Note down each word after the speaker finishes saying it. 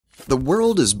The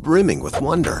world is brimming with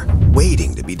wonder,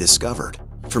 waiting to be discovered.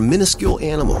 From minuscule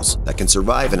animals that can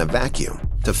survive in a vacuum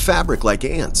to fabric like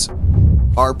ants,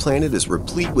 our planet is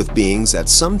replete with beings that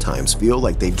sometimes feel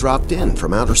like they dropped in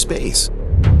from outer space.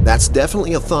 That's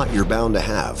definitely a thought you're bound to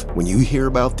have when you hear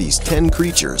about these 10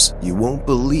 creatures you won't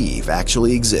believe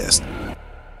actually exist.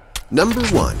 Number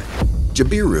 1.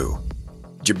 Jabiru.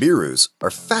 Jabirus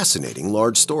are fascinating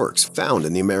large storks found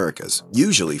in the Americas,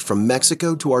 usually from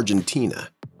Mexico to Argentina.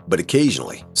 But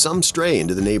occasionally, some stray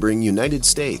into the neighboring United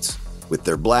States. With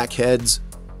their black heads,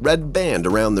 red band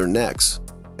around their necks,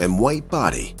 and white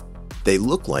body, they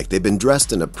look like they've been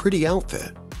dressed in a pretty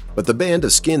outfit. But the band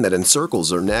of skin that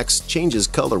encircles their necks changes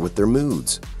color with their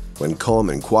moods. When calm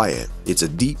and quiet, it's a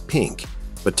deep pink,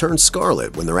 but turns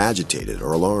scarlet when they're agitated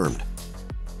or alarmed.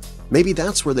 Maybe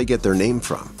that's where they get their name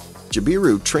from.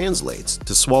 Jabiru translates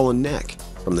to swollen neck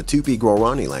from the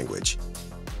Tupi-Guarani language.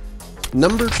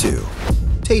 Number 2.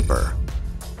 Tapir.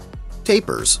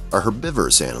 Tapirs are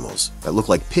herbivorous animals that look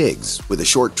like pigs with a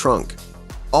short trunk.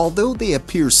 Although they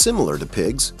appear similar to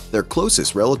pigs, their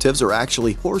closest relatives are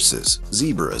actually horses,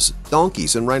 zebras,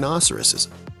 donkeys, and rhinoceroses.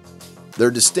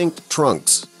 Their distinct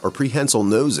trunks or prehensile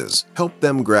noses help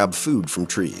them grab food from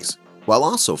trees, while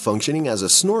also functioning as a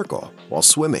snorkel while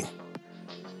swimming.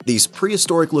 These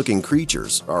prehistoric-looking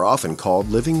creatures are often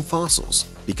called living fossils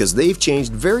because they've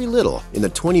changed very little in the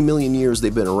 20 million years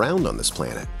they've been around on this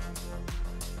planet.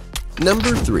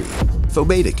 Number 3.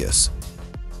 Phobadicus.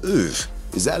 Ugh,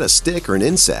 is that a stick or an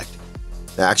insect?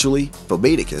 Actually,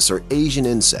 Phobadicus are Asian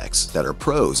insects that are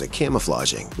pros at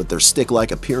camouflaging with their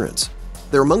stick-like appearance.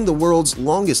 They're among the world's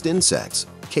longest insects,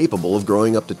 capable of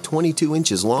growing up to 22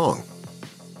 inches long.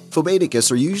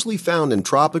 Phobadicus are usually found in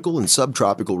tropical and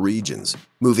subtropical regions,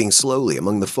 moving slowly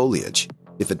among the foliage.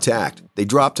 If attacked, they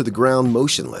drop to the ground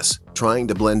motionless, trying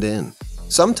to blend in.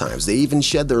 Sometimes they even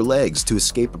shed their legs to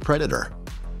escape a predator.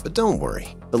 But don't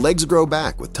worry, the legs grow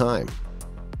back with time.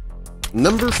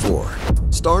 Number 4.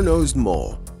 Star-nosed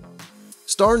mole.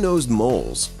 Star-nosed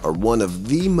moles are one of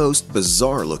the most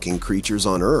bizarre-looking creatures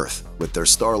on Earth with their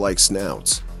star-like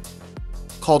snouts.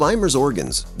 Called Eimer's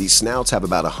organs, these snouts have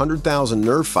about 100,000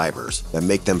 nerve fibers that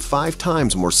make them 5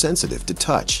 times more sensitive to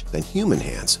touch than human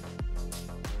hands.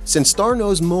 Since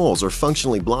star-nosed moles are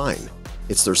functionally blind,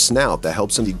 it's their snout that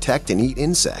helps them detect and eat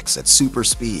insects at super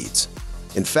speeds.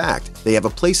 In fact, they have a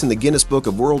place in the Guinness Book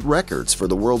of World Records for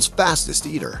the world's fastest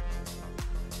eater.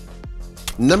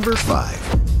 Number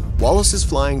 5. Wallace's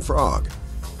flying frog.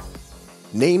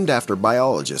 Named after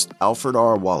biologist Alfred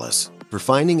R. Wallace for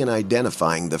finding and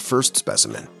identifying the first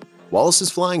specimen,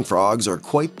 Wallace's flying frogs are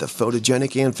quite the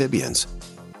photogenic amphibians.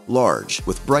 Large,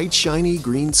 with bright shiny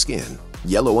green skin,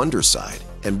 yellow underside,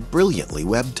 and brilliantly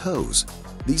webbed toes,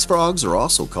 these frogs are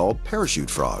also called parachute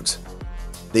frogs.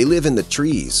 They live in the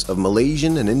trees of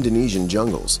Malaysian and Indonesian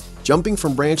jungles, jumping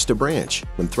from branch to branch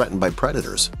when threatened by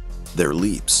predators. Their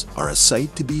leaps are a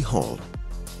sight to behold.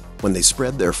 When they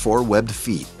spread their 4 webbed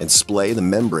feet and splay the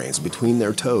membranes between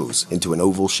their toes into an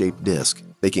oval-shaped disc,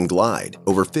 they can glide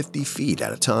over 50 feet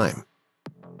at a time.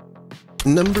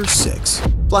 Number 6.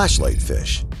 Flashlight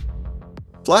fish.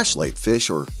 Flashlight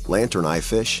fish, or lantern eye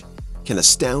fish, can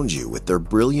astound you with their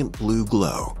brilliant blue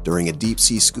glow during a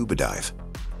deep-sea scuba dive.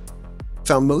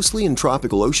 Found mostly in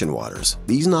tropical ocean waters,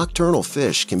 these nocturnal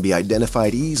fish can be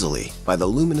identified easily by the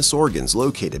luminous organs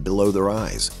located below their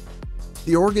eyes.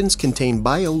 The organs contain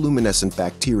bioluminescent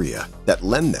bacteria that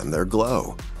lend them their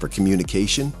glow for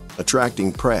communication,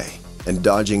 attracting prey, and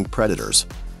dodging predators.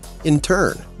 In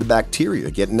turn, the bacteria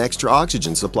get an extra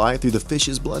oxygen supply through the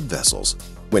fish's blood vessels.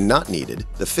 When not needed,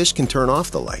 the fish can turn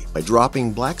off the light by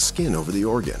dropping black skin over the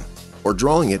organ or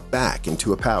drawing it back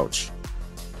into a pouch.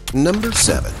 Number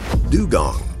 7.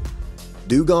 Dugong.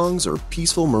 Dugongs are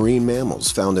peaceful marine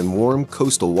mammals found in warm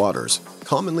coastal waters,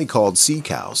 commonly called sea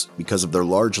cows because of their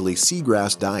largely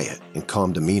seagrass diet and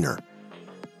calm demeanor.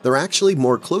 They're actually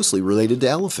more closely related to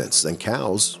elephants than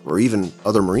cows or even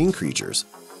other marine creatures.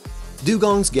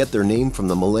 Dugongs get their name from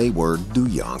the Malay word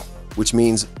duyung, which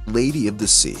means lady of the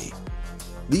sea.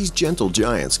 These gentle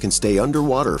giants can stay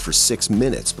underwater for 6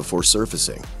 minutes before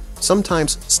surfacing,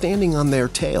 sometimes standing on their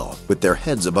tail with their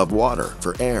heads above water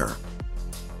for air.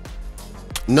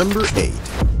 Number 8.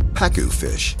 Pacu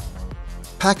fish.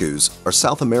 Pacus are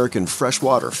South American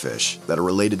freshwater fish that are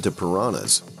related to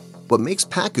piranhas. What makes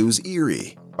pacus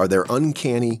eerie are their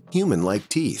uncanny, human-like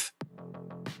teeth.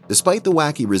 Despite the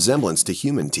wacky resemblance to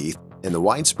human teeth and the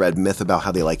widespread myth about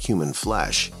how they like human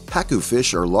flesh, pacu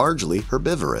fish are largely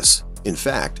herbivorous. In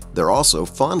fact, they're also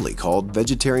fondly called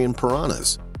vegetarian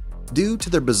piranhas. Due to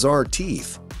their bizarre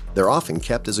teeth, they're often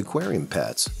kept as aquarium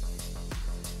pets.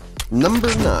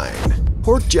 Number 9.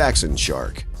 Port Jackson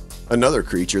shark. Another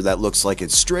creature that looks like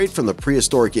it's straight from the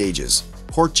prehistoric ages.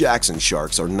 Port Jackson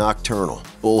sharks are nocturnal,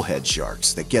 bullhead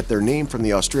sharks that get their name from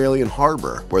the Australian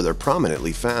harbour where they're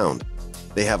prominently found.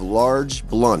 They have large,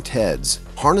 blunt heads,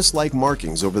 harness-like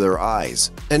markings over their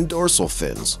eyes, and dorsal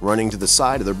fins running to the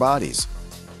side of their bodies.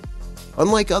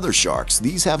 Unlike other sharks,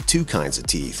 these have two kinds of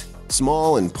teeth,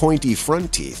 small and pointy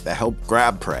front teeth that help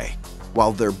grab prey,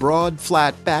 while their broad,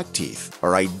 flat back teeth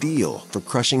are ideal for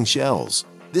crushing shells.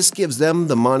 This gives them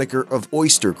the moniker of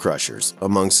oyster crushers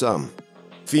among some.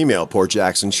 Female Port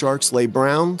Jackson sharks lay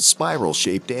brown,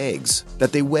 spiral-shaped eggs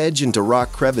that they wedge into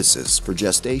rock crevices for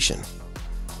gestation.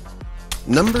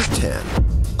 Number 10.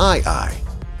 Eye-eye.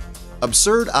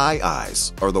 Absurd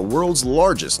eye-eyes are the world's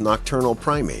largest nocturnal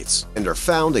primates and are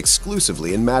found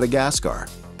exclusively in Madagascar.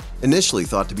 Initially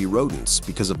thought to be rodents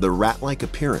because of their rat-like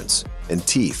appearance and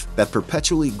teeth that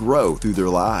perpetually grow through their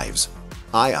lives,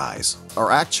 eye-eyes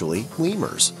are actually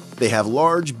lemurs. They have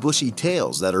large, bushy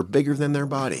tails that are bigger than their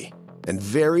body, and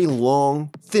very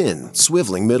long, thin,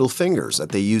 swiveling middle fingers that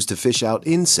they use to fish out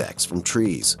insects from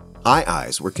trees.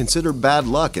 Eye-eyes were considered bad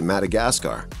luck in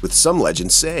Madagascar, with some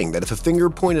legends saying that if a finger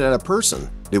pointed at a person,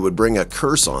 it would bring a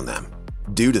curse on them.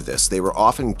 Due to this, they were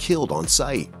often killed on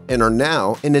sight and are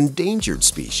now an endangered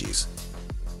species.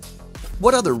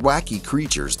 What other wacky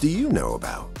creatures do you know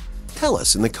about? Tell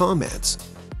us in the comments.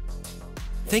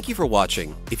 Thank you for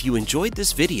watching. If you enjoyed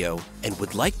this video and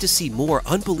would like to see more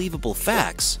unbelievable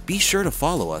facts, be sure to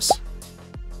follow us.